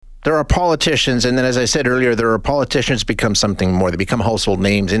There are politicians, and then as I said earlier, there are politicians become something more. They become household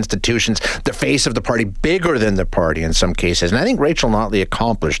names, institutions, the face of the party, bigger than the party in some cases. And I think Rachel Notley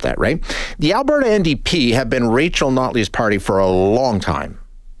accomplished that, right? The Alberta NDP have been Rachel Notley's party for a long time.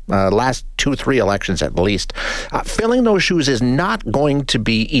 Last 2-3 elections at least. Filling those shoes is not going to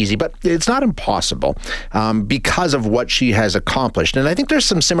be easy, but it's not impossible because of what she has accomplished. And I think there's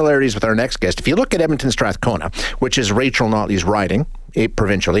some similarities with our next guest. If you look at Edmonton Strathcona, which is Rachel Notley's riding,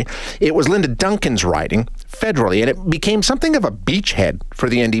 provincially, it was Linda Duncan's riding federally, and it became something of a beachhead for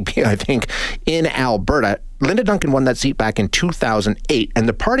the NDP, I think, in Alberta. Linda Duncan won that seat back in 2008, and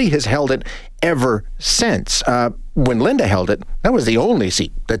the party has held it ever since. When Linda held it, that was the only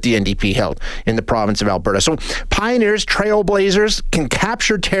seat that the NDP held in the province of Alberta. So pioneers, trailblazers can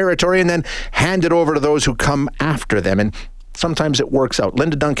capture territory and then hand it over to those who come after them, and sometimes it works out.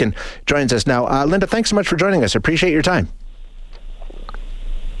 Linda Duncan joins us now. Linda, thanks so much for joining us. Appreciate your time.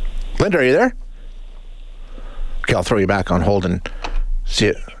 Linda, are you there? Okay, I'll throw you back on hold and see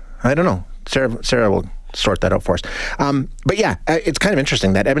it. I don't know. Sarah will sort that out for us. But yeah, it's kind of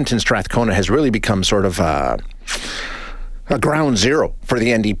interesting that Edmonton Strathcona has really become sort of a ground zero for the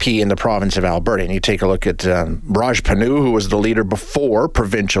NDP in the province of Alberta. And you take a look at Raj Panu, who was the leader before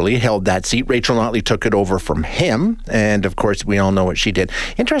provincially, held that seat. Rachel Notley took it over from him. And of course, we all know what she did.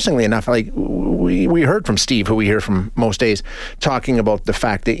 Interestingly enough, like we heard from Steve, who we hear from most days, talking about the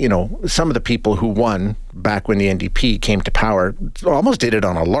fact that, you know, some of the people who won back when the NDP came to power almost did it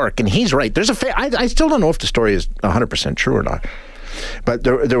on a lark. And he's right. There's I still don't know if the story is 100% true or not. But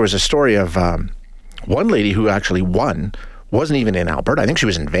there was a story of one lady who actually won, wasn't even in Alberta. I think she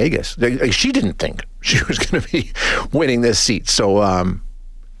was in Vegas. She didn't think she was going to be winning this seat. So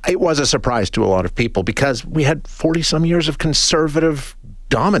it was a surprise to a lot of people because we had 40-some years of conservative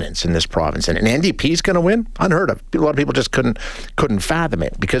dominance in this province. And an NDP is going to win? Unheard of. A lot of people just couldn't fathom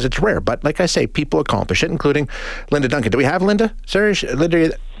it because it's rare. But like I say, people accomplish it, including Linda Duncan. Do we have Linda? Sorry,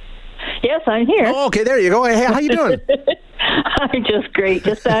 Linda? Yes, I'm here. Oh, okay, there you go. Hey, how you doing? I'm just great.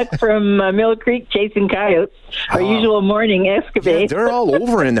 Just back from Mill Creek chasing coyotes. Our usual morning escapade. Yeah, they're all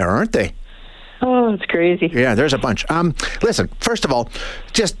over in there, aren't they? Oh, it's crazy. Yeah, there's a bunch. Listen, first of all,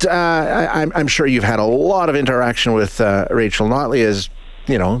 just I'm sure you've had a lot of interaction with Rachel Notley as,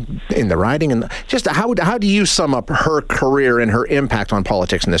 you know, in the riding. And just how do you sum up her career and her impact on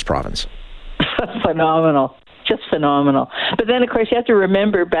politics in this province? Phenomenal. Just phenomenal. But then, of course, you have to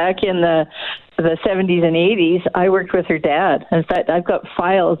remember back in the 70s and 80s, I worked with her dad. In fact, I've got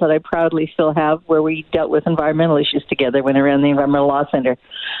files that I proudly still have where we dealt with environmental issues together when I ran the Environmental Law Center.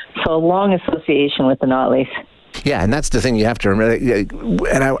 So a long association with the Notleys. Yeah, and that's the thing you have to remember.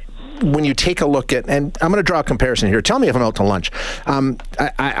 And when you take a look at, and I'm going to draw a comparison here. Tell me if I'm out to lunch.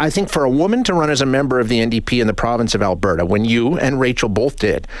 I think for a woman to run as a member of the NDP in the province of Alberta, when you and Rachel both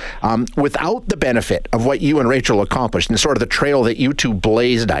did, without the benefit of what you and Rachel accomplished and sort of the trail that you two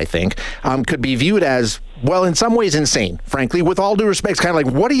blazed, I think, could be viewed as, well, in some ways insane, frankly. With all due respect, it's kind of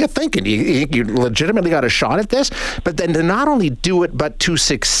like, what are you thinking? You legitimately got a shot at this? But then to not only do it, but to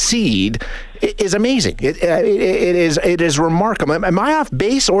succeed is amazing. It is remarkable. Am I off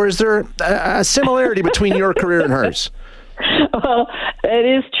base, or is there a similarity between your career and hers? Well, it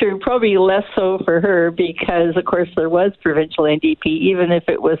is true. Probably less so for her because, of course, there was provincial NDP, even if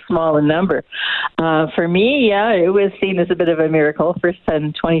it was small in number. For me, yeah, it was seen as a bit of a miracle, first time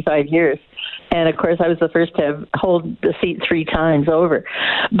in 25 years. And, of course, I was the first to hold the seat 3 times over.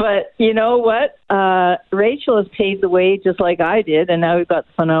 But you know what? Rachel has paved the way just like I did, and now we've got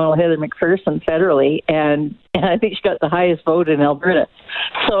the phenomenal Heather McPherson federally, and I think she got the highest vote in Alberta.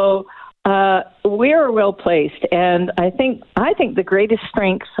 So we are well placed, and I think the greatest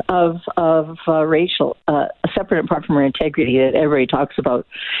strength of Rachel, separate and apart from her integrity that everybody talks about,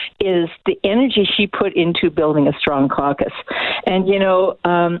 is the energy she put into building a strong caucus. And you know,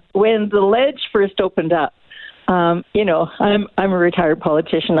 when the ledge first opened up, you know, I'm a retired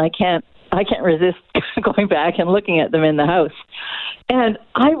politician. I can't resist going back and looking at them in the House. And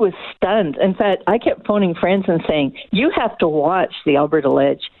I was stunned. In fact, I kept phoning friends and saying, you have to watch the Alberta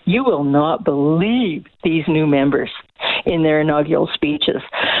Ledge. You will not believe these new members in their inaugural speeches.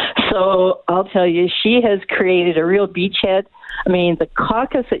 So I'll tell you, she has created a real beachhead. I mean, the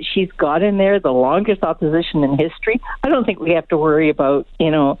caucus that she's got in there, the longest opposition in history, I don't think we have to worry about,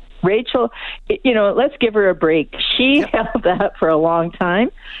 you know, Rachel, you know, let's give her a break. She held that for a long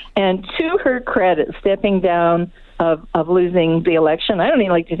time. And to her credit, stepping down of losing the election. I don't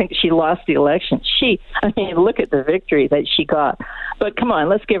even like to think she lost the election. Look at the victory that she got. But come on,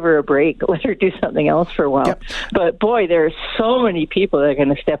 let's give her a break. Let her do something else for a while. Yep. But boy, there are so many people that are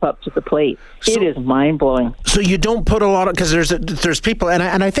going to step up to the plate. It is mind-blowing. So you don't put a lot of, because there's people,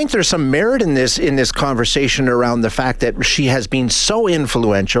 and I think there's some merit in this conversation around the fact that she has been so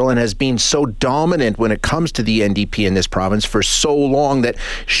influential and has been so dominant when it comes to the NDP in this province for so long that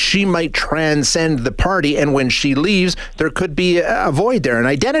she might transcend the party, and when she leaves, there could be a void there, an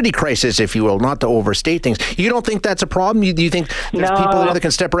identity crisis, if you will, not to overstate things. You don't think that's a problem? Do you think there's people there that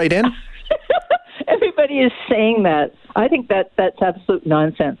can step right in? Everybody is saying that. I think that's absolute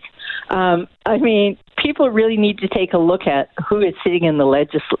nonsense. People really need to take a look at who is sitting in the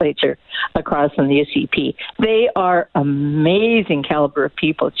legislature across from the UCP. They are amazing caliber of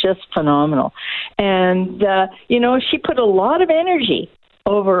people, just phenomenal. And, she put a lot of energy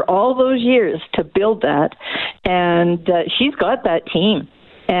over all those years to build that, and she's got that team.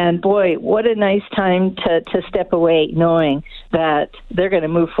 And boy, what a nice time to step away knowing that they're going to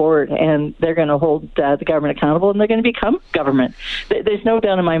move forward and they're going to hold the government accountable and they're going to become government. There's no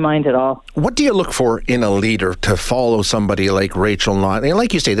doubt in my mind at all. What do you look for in a leader to follow somebody like Rachel Notley?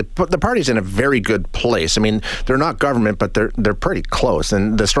 Like you say, the party's in a very good place. I mean, they're not government, but they're pretty close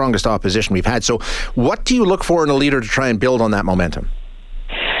and the strongest opposition we've had. So what do you look for in a leader to try and build on that momentum?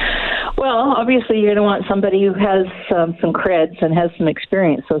 Well, obviously, you're going to want somebody who has some creds and has some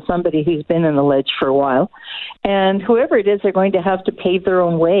experience, so somebody who's been in the ledge for a while. And whoever it is, they're going to have to pave their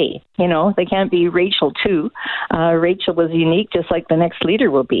own way. They can't be Rachel, too. Rachel was unique, just like the next leader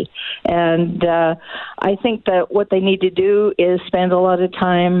will be. And I think that what they need to do is spend a lot of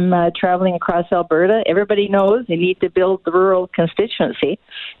time traveling across Alberta. Everybody knows they need to build the rural constituency.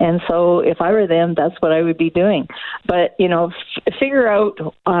 And so if I were them, that's what I would be doing. But, figure out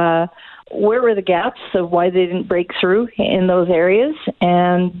where were the gaps of why they didn't break through in those areas,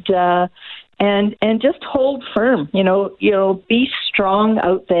 and just hold firm. Be strong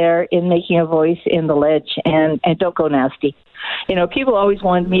out there in making a voice in the ledge, and don't go nasty. People always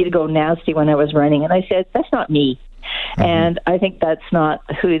wanted me to go nasty when I was running, and I said that's not me. Mm-hmm. And I think that's not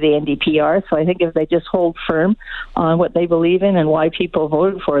who the NDP are. So I think if they just hold firm on what they believe in and why people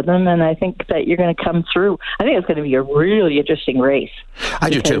voted for them, and I think that you're going to come through. I think it's going to be a really interesting race.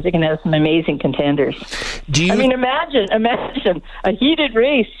 I do too. They're going to have some amazing contenders. Imagine a heated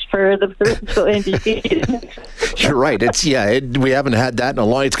race for the provincial NDP. You're right. We haven't had that in a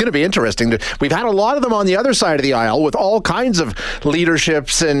long. It's going to be interesting. We've had a lot of them on the other side of the aisle with all kinds of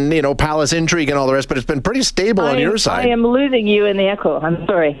leaderships and palace intrigue and all the rest. But it's been pretty stable on your side. I am losing you in the echo. I'm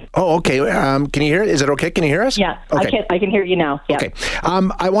sorry. Oh, okay. Can you hear it? Is it okay? Can you hear us? Yeah, okay. I can hear you now. Yeah. Okay.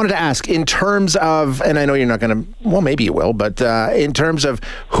 I wanted to ask, in terms of, and I know you're not going to, well, maybe you will, but in terms of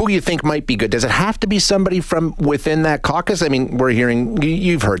who you think might be good, does it have to be somebody from within that caucus? I mean, we're hearing,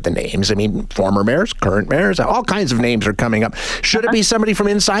 you've heard the names. I mean, former mayors, current mayors, all kinds of names are coming up. Should it be somebody from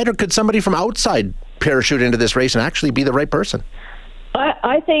inside, or could somebody from outside parachute into this race and actually be the right person?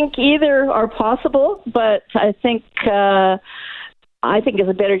 I think either are possible, but I think there's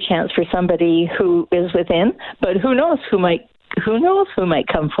a better chance for somebody who is within. But who knows who might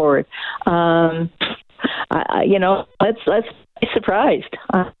come forward? Let's be surprised.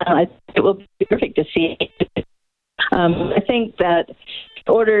 It will be perfect to see. I think that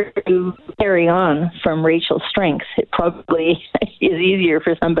in order to carry on from Rachel's strengths, it probably is easier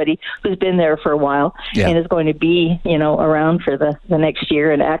for somebody who's been there for a while and is going to be, around for the next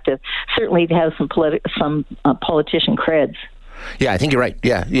year and active. Certainly to have some politician creds. Yeah, I think you're right.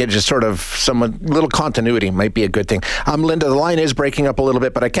 Yeah, just sort of little continuity might be a good thing. Linda, the line is breaking up a little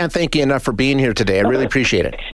bit, but I can't thank you enough for being here today. I really appreciate it.